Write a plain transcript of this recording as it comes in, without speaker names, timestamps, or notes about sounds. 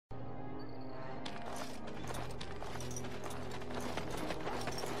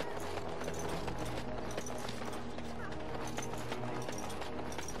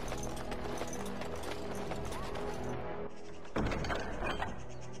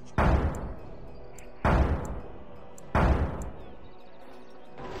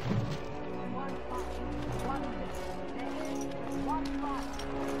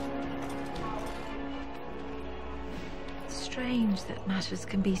matters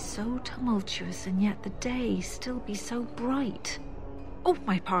can be so tumultuous and yet the day still be so bright. Oh,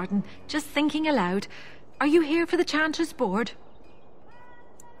 my pardon, just thinking aloud. Are you here for the Chanter's Board?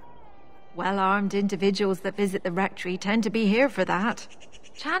 Well-armed individuals that visit the rectory tend to be here for that.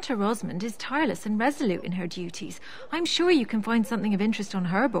 Chanter Rosamond is tireless and resolute in her duties. I'm sure you can find something of interest on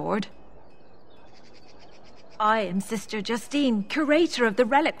her board. I am Sister Justine, curator of the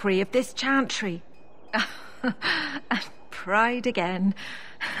reliquary of this chantry. And pride again.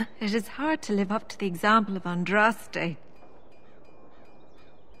 It is hard to live up to the example of Andraste.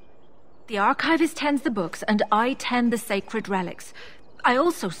 The archivist tends the books, and I tend the sacred relics. I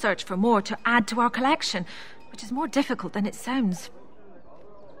also search for more to add to our collection, which is more difficult than it sounds.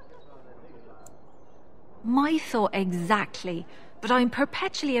 My thought exactly, but I'm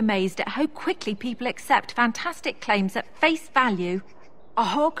perpetually amazed at how quickly people accept fantastic claims at face value. A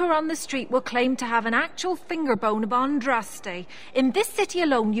hawker on the street will claim to have an actual finger bone of Andraste. In this city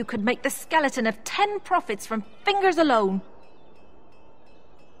alone, you could make the skeleton of 10 prophets from fingers alone.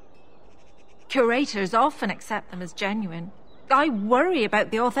 Curators often accept them as genuine. I worry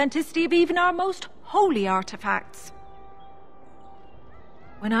about the authenticity of even our most holy artifacts.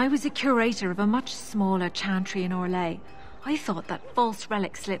 When I was a curator of a much smaller chantry in Orlais, I thought that false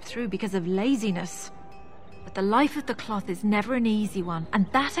relics slipped through because of laziness. But the life of the cloth is never an easy one, and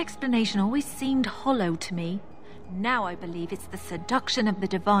that explanation always seemed hollow to me. Now I believe it's the seduction of the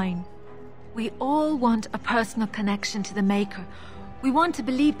divine. We all want a personal connection to the Maker. We want to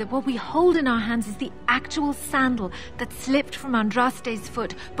believe that what we hold in our hands is the actual sandal that slipped from Andraste's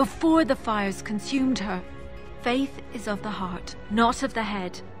foot before the fires consumed her. Faith is of the heart, not of the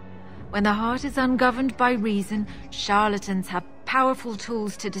head. When the heart is ungoverned by reason, charlatans have powerful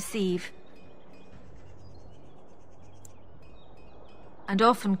tools to deceive. And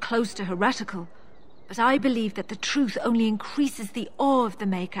often close to heretical. But I believe that the truth only increases the awe of the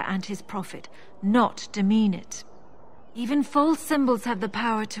Maker and his prophet, not demean it. Even false symbols have the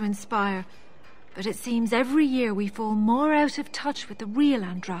power to inspire, but it seems every year we fall more out of touch with the real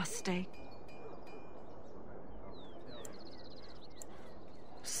Andraste.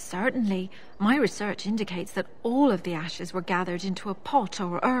 Certainly, my research indicates that all of the ashes were gathered into a pot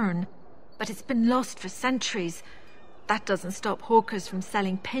or urn, but it's been lost for centuries. That doesn't stop hawkers from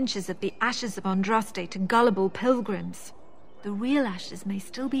selling pinches of the ashes of Andraste to gullible pilgrims. The real ashes may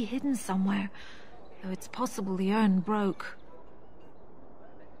still be hidden somewhere, though it's possible the urn broke.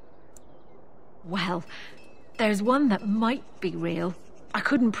 Well, there's one that might be real. I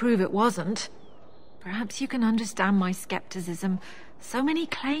couldn't prove it wasn't. Perhaps you can understand my skepticism. So many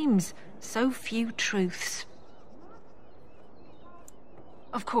claims, so few truths.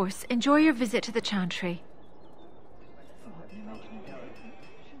 Of course, enjoy your visit to the chantry.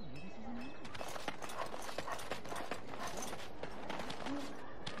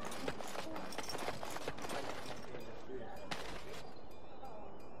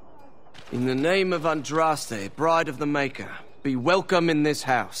 In the name of Andraste, bride of the Maker, be welcome in this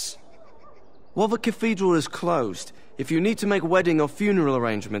house. While the cathedral is closed, if you need to make wedding or funeral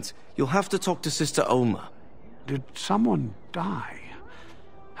arrangements, you'll have to talk to Sister Olma. Did someone die?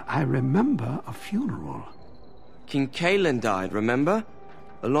 I remember a funeral. King COUSLAND died, remember?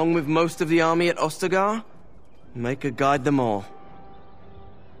 Along with most of the army at Ostagar? Maker guide them all.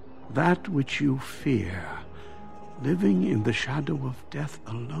 That which you fear, living in the shadow of death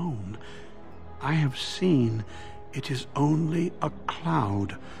alone, I have seen it is only a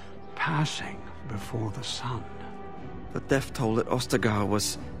cloud passing before the sun. The death toll at Ostagar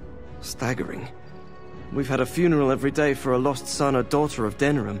was staggering. We've had a funeral every day for a lost son or daughter of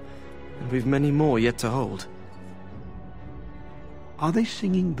Denerim, and we've many more yet to hold. Are they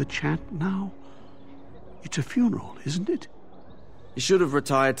singing the chant now? It's a funeral, isn't it? He should have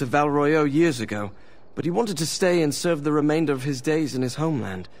retired to Val Royeaux years ago, but he wanted to stay and serve the remainder of his days in his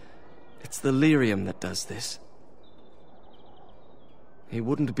homeland. It's the lyrium that does this. He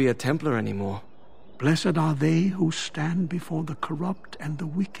wouldn't be a Templar anymore. Blessed are they who stand before the corrupt and the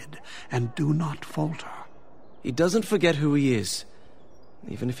wicked and do not falter. He doesn't forget who he is,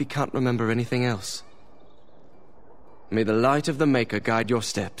 even if he can't remember anything else. May the light of the Maker guide your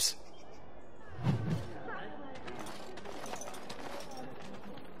steps.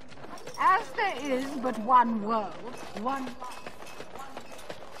 As there is but one world, one life.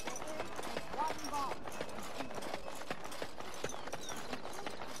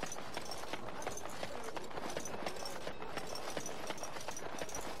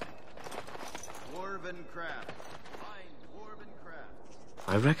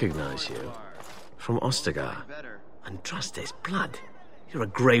 I recognize you. From Ostagar. Andraste's blood. You're a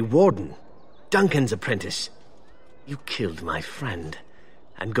Grey Warden. Duncan's apprentice. You killed my friend.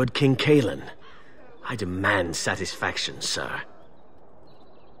 and good King Caolan. I demand satisfaction, sir.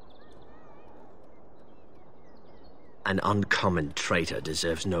 An uncommon traitor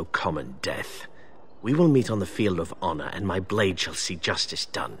deserves no common death. We will meet on the field of honor, and my blade shall see justice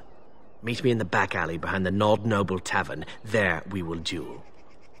done. Meet me in the back alley behind the Nod Noble Tavern. There we will duel.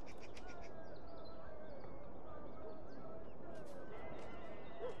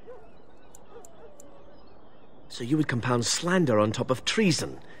 So you would compound slander on top of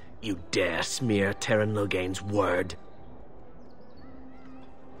treason? You dare smear Terran Loghain's word?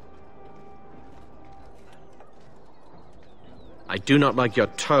 I do not like your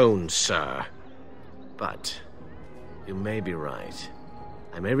tone, sir. But you may be right.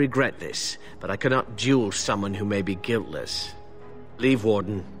 I may regret this, but I cannot duel someone who may be guiltless. Leave,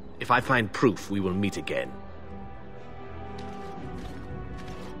 Warden. If I find proof, we will meet again.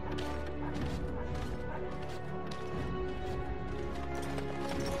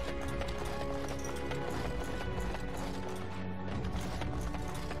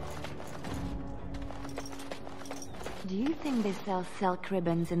 Do you think they sell silk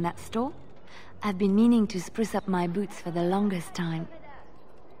ribbons in that store? I've been meaning to spruce up my boots for the longest time.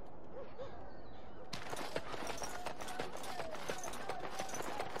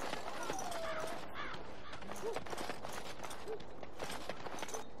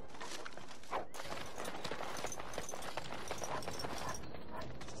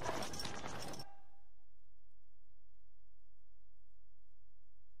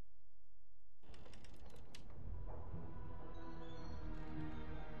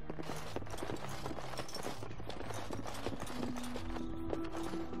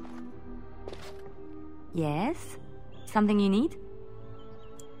 Yes? Something you need?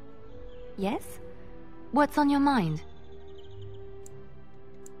 Yes? What's on your mind?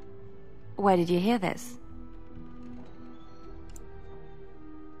 Where did you hear this?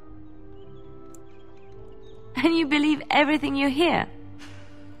 And you believe everything you hear?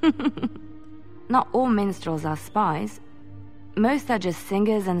 Not all minstrels are spies. Most are just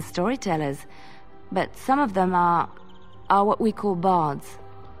singers and storytellers. But some of them are what we call bards.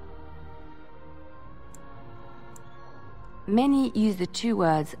 Many use the two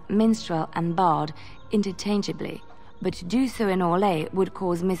words minstrel and bard interchangeably, but to do so in Orlais would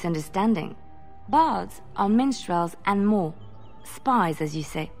cause misunderstanding. Bards are minstrels and more. Spies, as you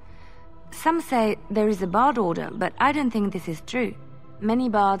say. Some say there is a bard order, but I don't think this is true. Many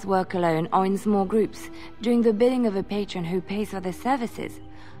bards work alone or in small groups, doing the bidding of a patron who pays for their services.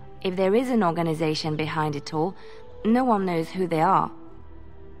 If there is an organization behind it all, no one knows who they are.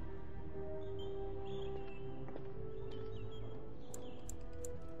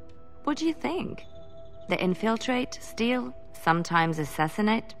 What do you think? They infiltrate, steal, sometimes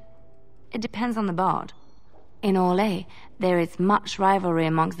assassinate? It depends on the bard. In Orlais, there is much rivalry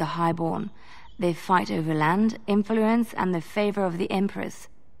amongst the highborn. They fight over land, influence, and the favor of the Empress.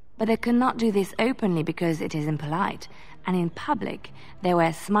 But they cannot do this openly because it is impolite, and in public, they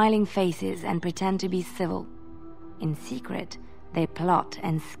wear smiling faces and pretend to be civil. In secret, they plot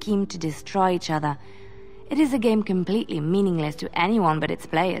and scheme to destroy each other. It is a game completely meaningless to anyone but its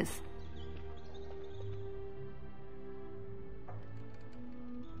players.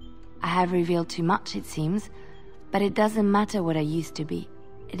 I have revealed too much, it seems, but it doesn't matter what I used to be.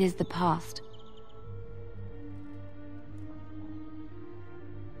 It is the past.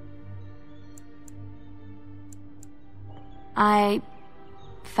 I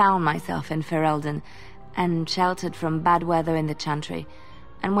found myself in Ferelden and sheltered from bad weather in the Chantry,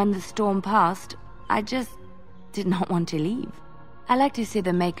 and when the storm passed, I just did not want to leave. I like to see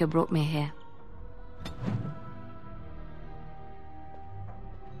the Maker brought me here.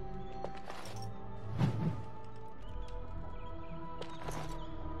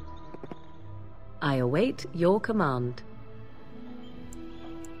 I await your command.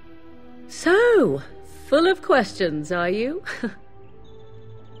 So, full of questions, are you?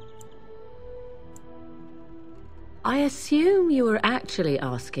 I assume you were actually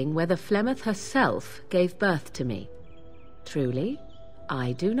asking whether Flemeth herself gave birth to me. Truly,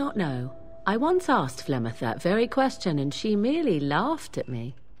 I do not know. I once asked Flemeth that very question, and she merely laughed at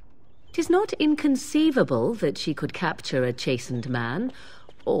me. 'Tis not inconceivable that she could capture a chastened man,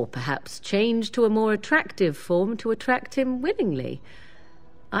 or perhaps change to a more attractive form to attract him willingly.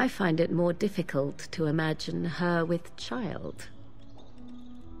 I find it more difficult to imagine her with child.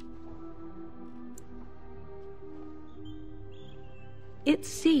 It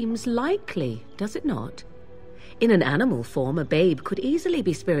seems likely, does it not? In an animal form, a babe could easily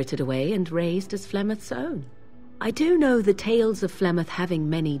be spirited away and raised as Flemeth's own. I do know the tales of Flemeth having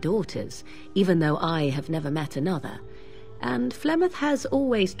many daughters, even though I have never met another. and Flemeth has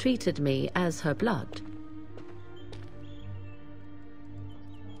always treated me as her blood.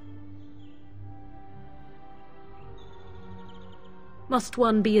 Must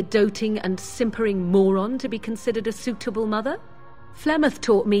one be a doting and simpering moron to be considered a suitable mother? Flemeth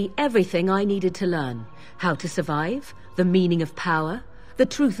taught me everything I needed to learn. How to survive, the meaning of power, the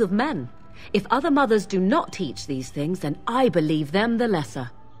truth of men. If other mothers do not teach these things, then I believe them the lesser.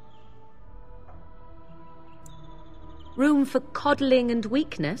 Room for coddling and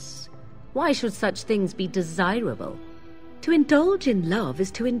weakness? Why should such things be desirable? To indulge in love is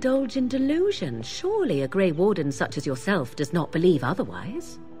to indulge in delusion. Surely a Grey Warden such as yourself does not believe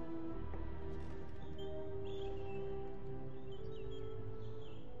otherwise.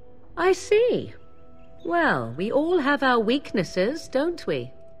 I see. Well, we all have our weaknesses, don't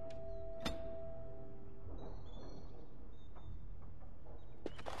we?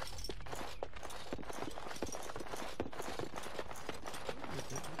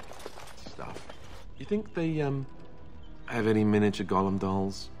 Stuff. You think they, have any miniature golem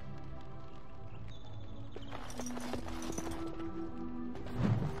dolls?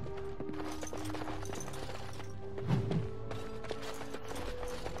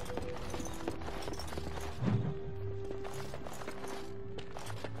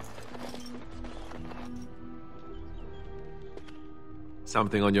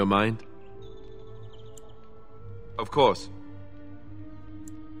 Something on your mind? Of course.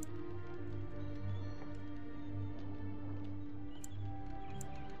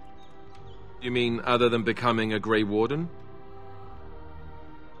 You mean other than becoming a Grey Warden?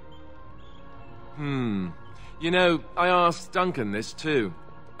 You know, I asked Duncan this too,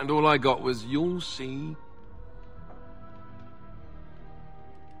 and all I got was, "You'll see."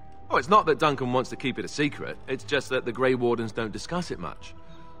 Oh, it's not that Duncan wants to keep it a secret, it's just that the Grey Wardens don't discuss it much.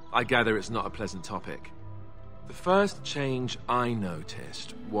 I gather it's not a pleasant topic. The first change I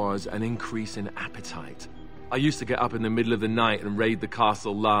noticed was an increase in appetite. I used to get up in the middle of the night and raid the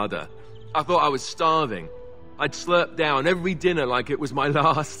castle larder. I thought I was starving. I'd slurp down every dinner like it was my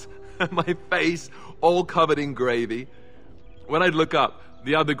last, my face all covered in gravy. When I'd look up,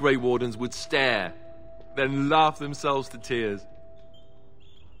 the other Grey Wardens would stare, then laugh themselves to tears.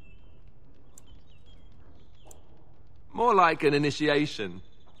 More like an initiation.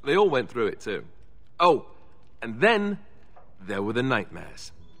 They all went through it too. Oh, and then there were the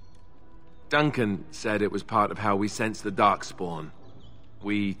nightmares. Duncan said it was part of how we sense the Darkspawn.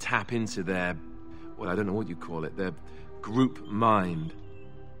 We tap into their, well, I don't know what you call it, their group mind.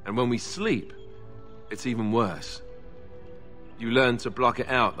 And when we sleep, it's even worse. You learn to block it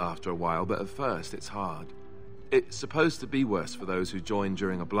out after a while, but at first it's hard. It's supposed to be worse for those who join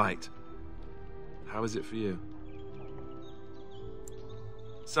during a blight. How is it for you?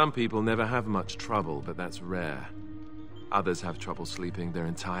 Some people never have much trouble, but that's rare. Others have trouble sleeping their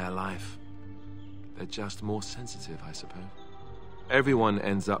entire life. They're just more sensitive, I suppose. Everyone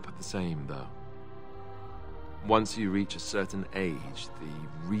ends up the same, though. Once you reach a certain age,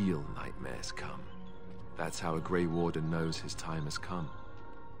 the real nightmares come. That's how a Grey Warden knows his time has come.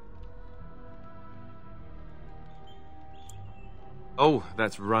 Oh,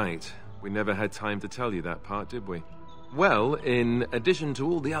 that's right. We never had time to tell you that part, did we? Well, in addition to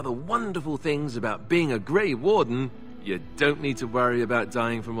all the other wonderful things about being a Grey Warden, you don't need to worry about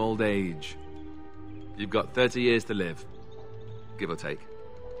dying from old age. You've got 30 years to live, give or take.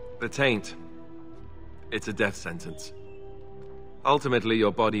 The taint, it's a death sentence. Ultimately,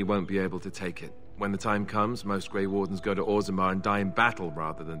 your body won't be able to take it. When the time comes, most Grey Wardens go to Orzammar and die in battle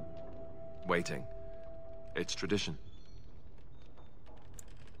rather than waiting. It's tradition.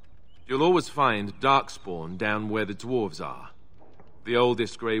 You'll always find Darkspawn down where the dwarves are. The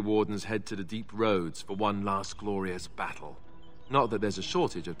oldest Grey Wardens head to the deep roads for one last glorious battle. Not that there's a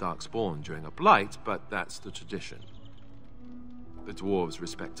shortage of Darkspawn during a blight, but that's the tradition. The dwarves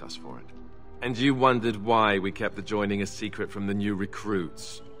respect us for it. And you wondered why we kept the joining a secret from the new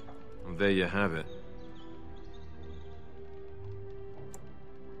recruits. Well, there you have it.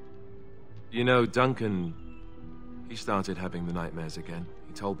 You know, Duncan, he started having the nightmares again.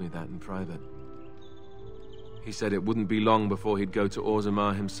 He told me that in private. He said it wouldn't be long before he'd go to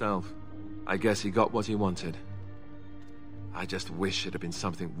Orzammar himself. I guess he got what he wanted. I just wish it had been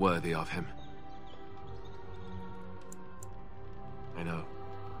something worthy of him. I know.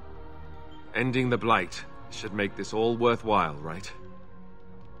 Ending the blight should make this all worthwhile, right?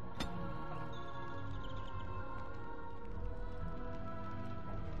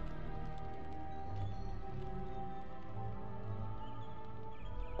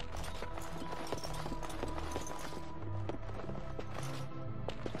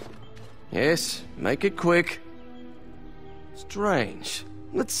 Yes, make it quick. Strange.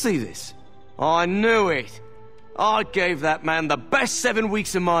 Let's see this. I knew it! I gave that man the best 7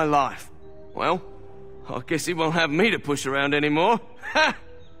 weeks of my life. Well, I guess he won't have me to push around anymore. Ha!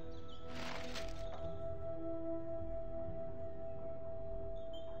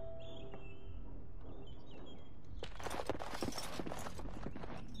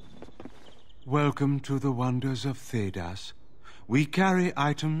 Welcome to the wonders of Thedas. We carry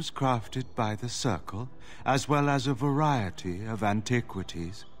items crafted by the Circle, as well as a variety of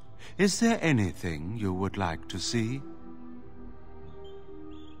antiquities. Is there anything you would like to see?